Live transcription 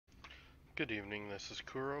Good evening, this is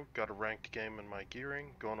Kuro. Got a ranked game in my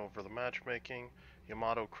gearing, going over the matchmaking.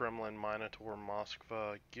 Yamato, Kremlin, Minotaur,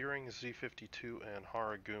 Moskva, gearing Z52, and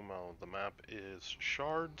Haragumo. The map is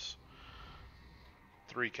Shards,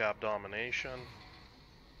 3-cap domination.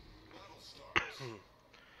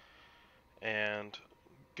 And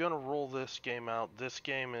gonna roll this game out. This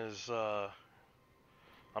game is,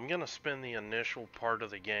 I'm gonna spend the initial part of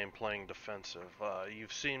the game playing defensive.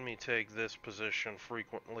 You've seen me take this position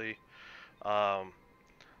frequently. I'm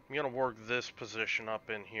going to work this position up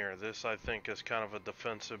in here. This, I think, is kind of a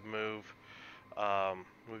defensive move.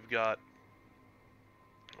 We've got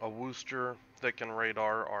a Wooster that can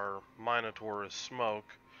radar. Our Minotaur is smoke.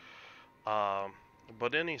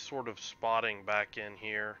 But any sort of spotting back in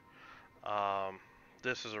here,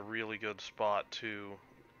 this is a really good spot to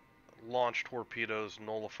launch torpedoes,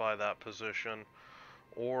 nullify that position,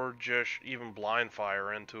 or just even blind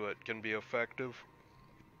fire into it can be effective.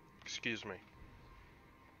 Excuse me.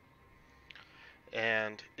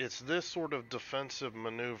 And it's this sort of defensive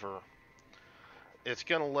maneuver. It's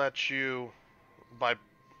going to let you, by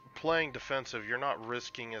playing defensive, you're not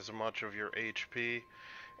risking as much of your HP,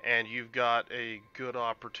 and you've got a good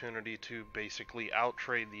opportunity to basically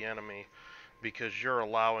out-trade the enemy because you're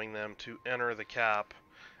allowing them to enter the cap,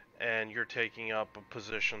 and you're taking up a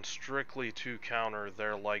position strictly to counter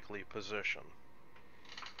their likely position.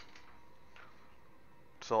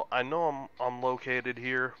 So I know I'm located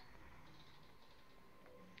here,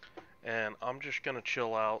 and I'm just gonna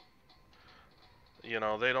chill out. You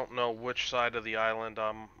know, they don't know which side of the island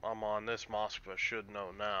I'm on. This Moskva should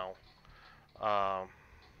know now.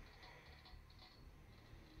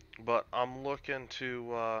 But I'm looking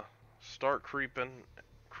to start creeping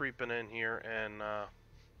in here and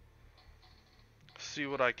see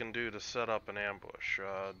what I can do to set up an ambush.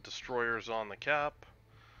 Destroyers on the cap.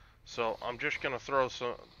 So I'm just gonna throw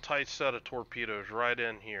some tight set of torpedoes right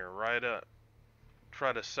in here, right at.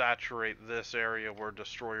 Try to saturate this area where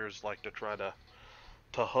destroyers like to try to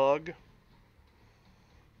hug.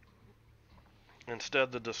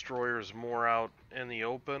 Instead, the destroyer is more out in the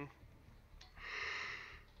open.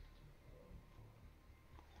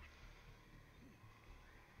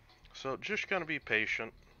 So just gonna be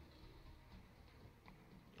patient.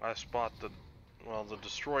 I spot the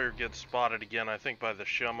destroyer gets spotted again, I think by the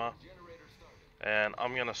Shima. And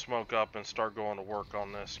I'm gonna smoke up and start going to work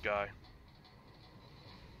on this guy.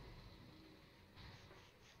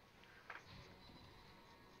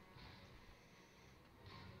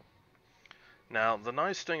 Now, the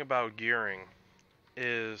nice thing about gearing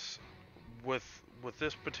is with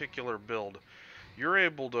this particular build, you're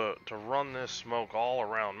able to run this smoke all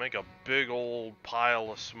around, make a big old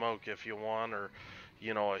pile of smoke if you want, or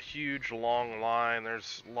you know, a huge long line.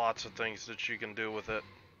 There's lots of things that you can do with it.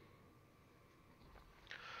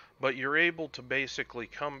 But you're able to basically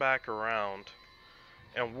come back around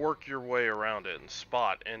and work your way around it and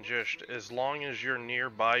spot, and just as long as you're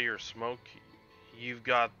nearby your smoke, you've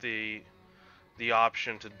got the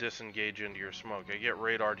option to disengage into your smoke. I get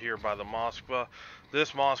radared here by the Moskva. This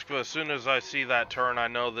Moskva, as soon as I see that turn, I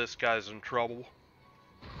know this guy's in trouble.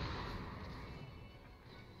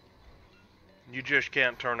 You just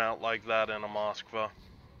can't turn out like that in a Moskva.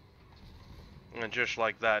 And just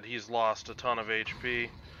like that, he's lost a ton of HP.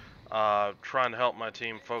 Trying to help my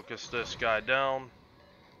team focus this guy down.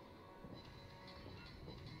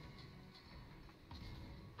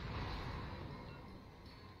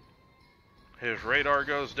 His radar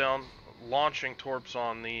goes down, launching torps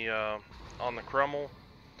on the Kreml,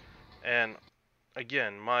 and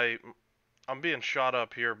again, I'm being shot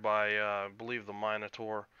up here by I believe the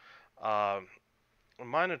Minotaur. The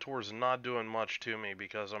Minotaur's not doing much to me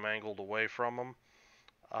because I'm angled away from him,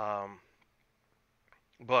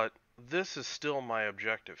 but this is still my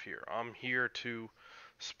objective here. I'm here to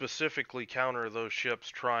specifically counter those ships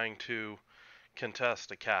trying to contest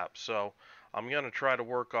the cap. So I'm going to try to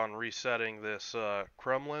work on resetting this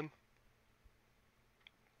Kremlin.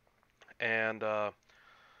 And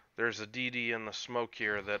there's a DD in the smoke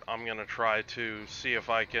here that I'm going to try to see if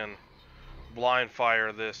I can blind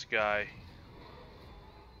fire this guy.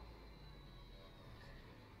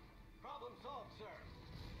 Problem solved, sir.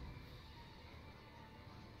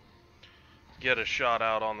 Get a shot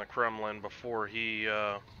out on the Kremlin before he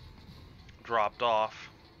dropped off.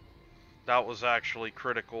 That was actually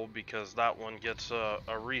critical because that one gets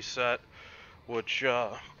a reset, which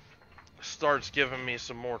starts giving me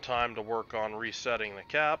some more time to work on resetting the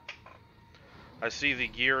cap. I see the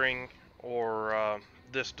gearing, or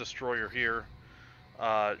this destroyer here,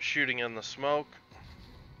 shooting in the smoke.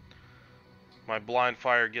 My blind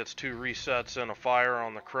fire gets 2 resets and a fire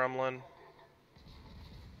on the Kremlin.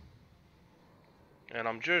 And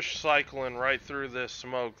I'm just cycling right through this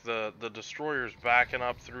smoke. The destroyer's backing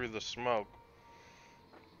up through the smoke.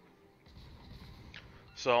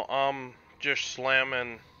 So I'm just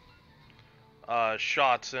slamming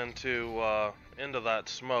shots into that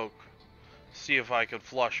smoke. See if I could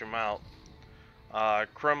flush him out.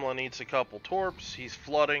 Kremlin eats a couple torps. He's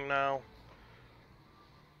flooding now.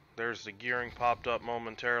 There's the gearing popped up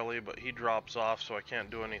momentarily, but he drops off, so I can't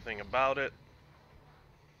do anything about it.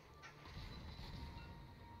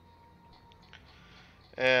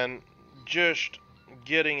 And just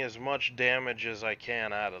getting as much damage as I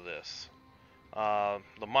can out of this.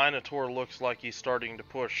 The Minotaur looks like he's starting to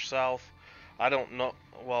push south. I don't know.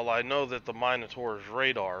 Well, I know that the Minotaur's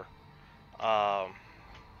radar,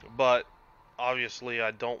 but obviously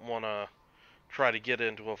I don't want to try to get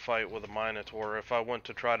into a fight with a Minotaur. If I went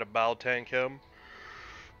to try to bow tank him,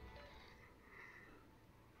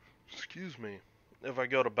 excuse me, if I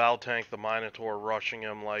go to bow tank the Minotaur rushing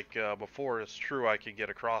him like before, it's true I could get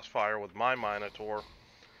a crossfire with my Minotaur,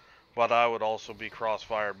 but I would also be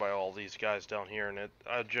crossfired by all these guys down here, and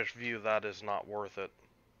I just view that as not worth it.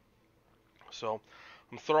 So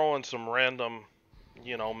I'm throwing some random,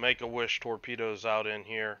 make-a-wish torpedoes out in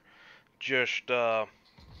here. Just,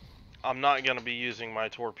 I'm not going to be using my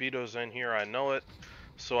torpedoes in here, I know it.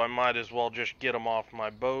 So I might as well just get them off my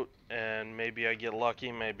boat, and maybe I get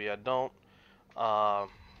lucky, maybe I don't.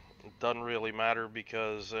 It doesn't really matter,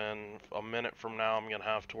 because in a minute from now I'm going to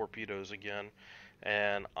have torpedoes again.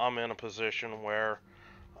 And I'm in a position where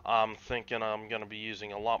I'm thinking I'm going to be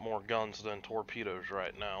using a lot more guns than torpedoes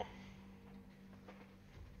right now.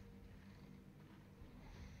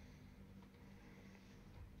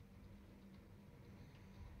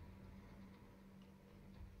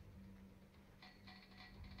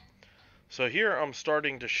 So here I'm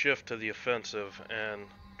starting to shift to the offensive and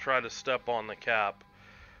try to step on the cap.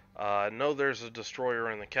 I know there's a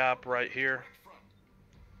destroyer in the cap right here.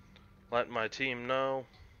 Let my team know.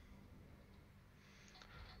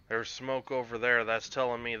 There's smoke over there. That's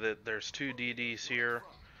telling me that there's two DDs here.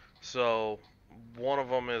 So one of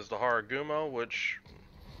them is the Haragumo, which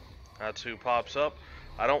that's who pops up.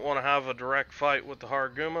 I don't want to have a direct fight with the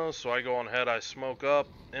Haragumo, so I go on ahead, I smoke up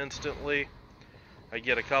instantly. I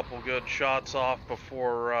get a couple good shots off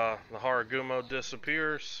before the Haragumo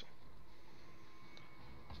disappears.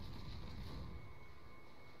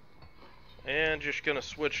 And just gonna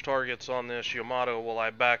switch targets on this Yamato while I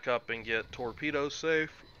back up and get torpedo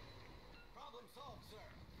safe. Problem solved, sir.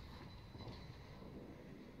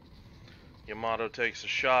 Yamato takes a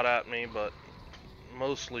shot at me, but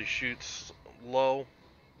mostly shoots low.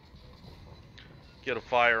 Get a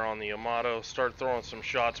fire on the Yamato. Start throwing some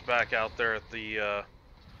shots back out there at the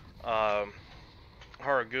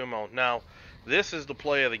Haragumo. Now, this is the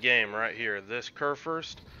play of the game right here. This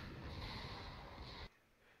Kurfürst.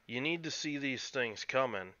 You need to see these things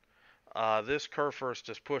coming. This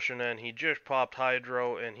Kurfürst is pushing in. He just popped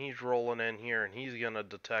Hydro, and he's rolling in here, and he's going to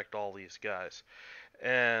detect all these guys.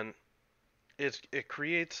 And it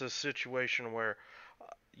creates a situation where,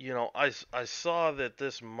 I saw that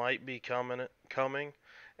this might be coming,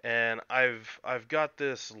 and I've got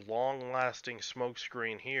this long-lasting smoke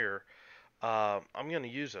screen here. I'm going to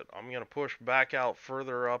use it. I'm going to push back out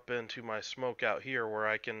further up into my smoke out here where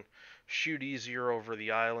I can shoot easier over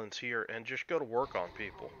the islands here and just go to work on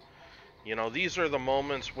people. These are the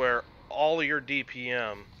moments where all your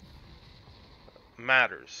DPM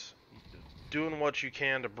matters. Doing what you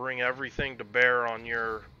can to bring everything to bear on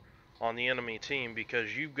the enemy team,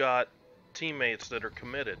 because you've got teammates that are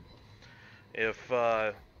committed. If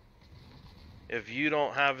you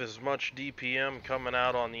don't have as much DPM coming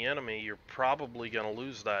out on the enemy, you're probably going to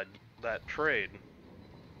lose that trade.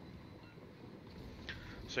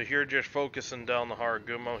 So here, just focusing down the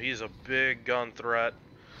Haragumo. He's a big gun threat.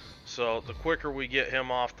 So the quicker we get him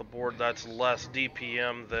off the board, that's less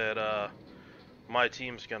DPM that my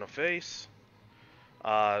team's going to face.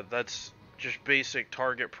 That's just basic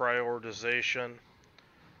target prioritization.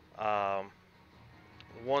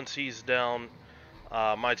 Once he's down,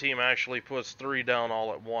 my team actually puts 3 down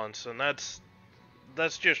all at once, and that's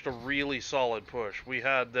just a really solid push. We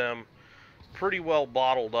had them pretty well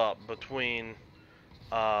bottled up between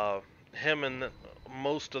him and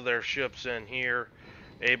most of their ships in here,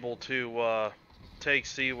 able to take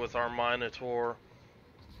C with our Minotaur,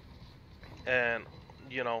 and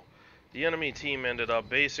the enemy team ended up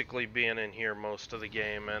basically being in here most of the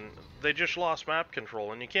game, and they just lost map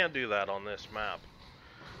control, and you can't do that on this map.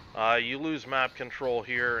 You lose map control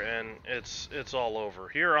here, and it's all over.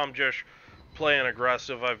 Here I'm just playing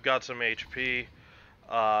aggressive. I've got some HP,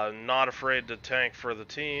 not afraid to tank for the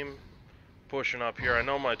team, pushing up here. I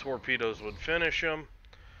know my torpedoes would finish him.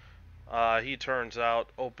 He turns out,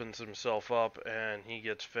 opens himself up, and he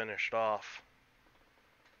gets finished off.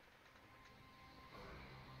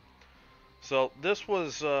 So this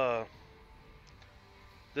was a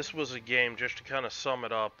game, just to kind of sum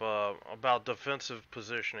it up, about defensive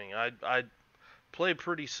positioning. I play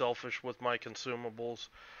pretty selfish with my consumables,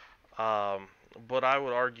 um, but I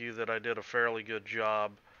would argue that I did a fairly good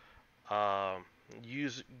job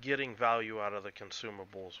getting value out of the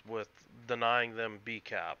consumables with denying them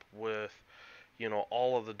BCAP, with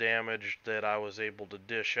all of the damage that I was able to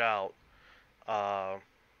dish out uh,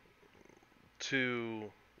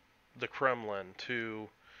 to the Kremlin, to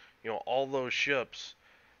all those ships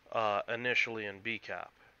initially in BCAP.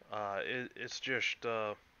 It's just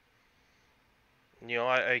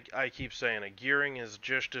I keep saying it. Gearing is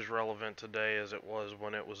just as relevant today as it was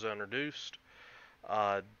when it was introduced.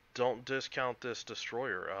 Uh, don't discount this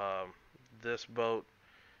destroyer. This boat,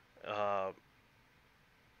 uh,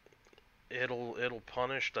 it'll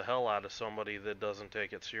punish the hell out of somebody that doesn't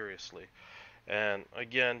take it seriously. And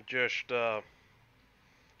again, just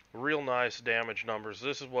real nice damage numbers.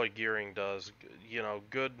 This is what gearing does.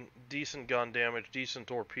 Good, decent gun damage, decent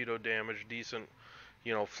torpedo damage, decent,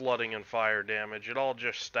 flooding and fire damage. It all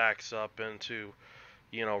just stacks up into,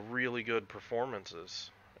 really good performances.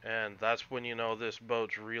 And that's when this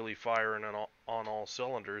boat's really firing on all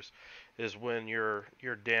cylinders, is when your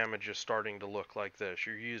damage is starting to look like this.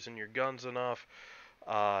 You're using your guns enough,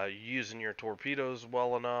 using your torpedoes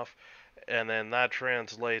well enough, and then that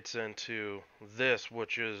translates into this,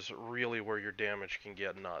 which is really where your damage can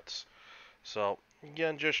get nuts. So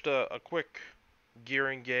again, just a quick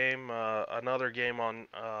gearing game. Another game on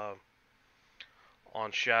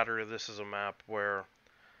Shatter. This is a map where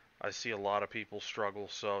I see a lot of people struggle,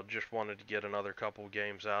 so just wanted to get another couple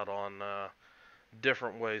games out on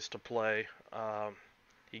different ways to play.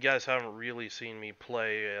 You guys haven't really seen me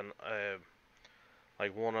play in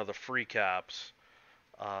like one of the free caps,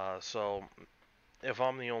 so if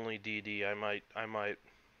I'm the only DD, I might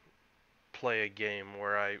play a game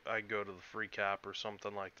where I go to the free cap or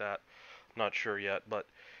something like that. Not sure yet, but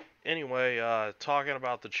anyway, talking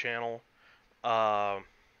about the channel, uh,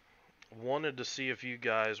 wanted to see if you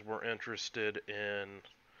guys were interested in,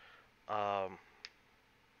 um,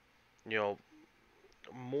 you know,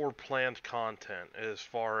 more planned content as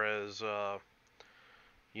far as,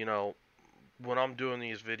 you know, when I'm doing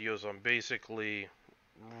these videos, I'm basically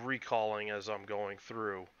recalling as I'm going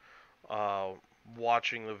through, uh,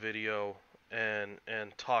 watching the video and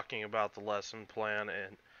talking about the lesson plan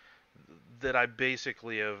and that I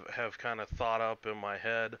basically have kind of thought up in my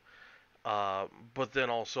head, but then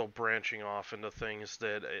also branching off into things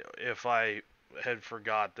that if I had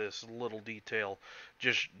forgot this little detail,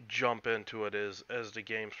 just jump into it as the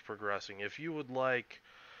game's progressing. If you would like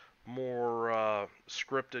more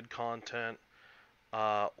scripted content,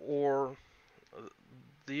 or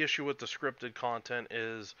the issue with the scripted content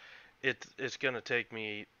is it's going to take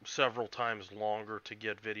me several times longer to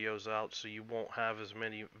get videos out, so you won't have as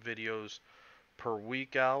many videos per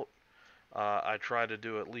week out. I try to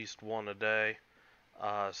do at least one a day,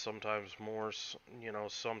 sometimes more,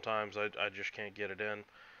 sometimes I just can't get it in.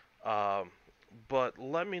 Um, but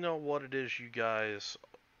let me know what it is you guys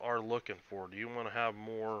are looking for. Do you want to have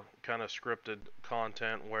more kind of scripted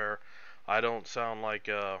content where I don't sound like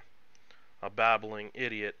a babbling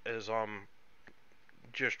idiot as I'm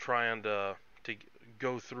just trying to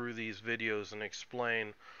go through these videos and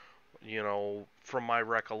explain, from my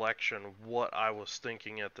recollection, what I was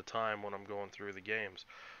thinking at the time when I'm going through the games.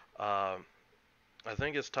 Uh, I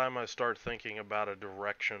think it's time I start thinking about a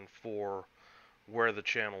direction for where the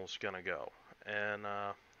channel is going to go. And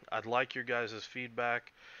I'd like your guys'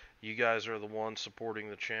 feedback. You guys are the ones supporting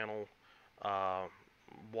the channel, uh,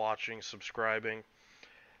 watching, subscribing.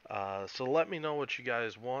 So let me know what you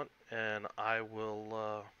guys want, and I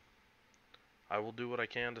will do what I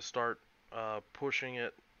can to start pushing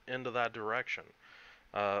it into that direction.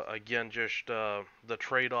 Again, just the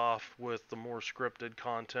trade-off with the more scripted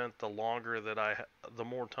content, the the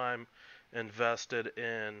more time invested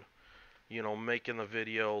in, making the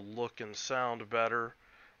video look and sound better,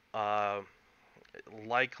 uh,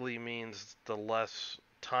 likely means the less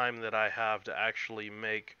time that I have to actually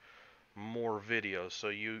make more videos. So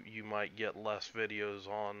you might get less videos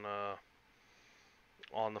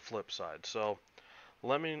on the flip side. So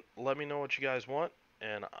let me know what you guys want,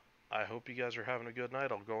 and I hope you guys are having a good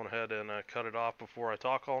night. I'll go ahead and cut it off before I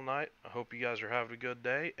talk all night. I hope you guys are having a good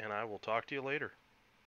day, and I will talk to you later.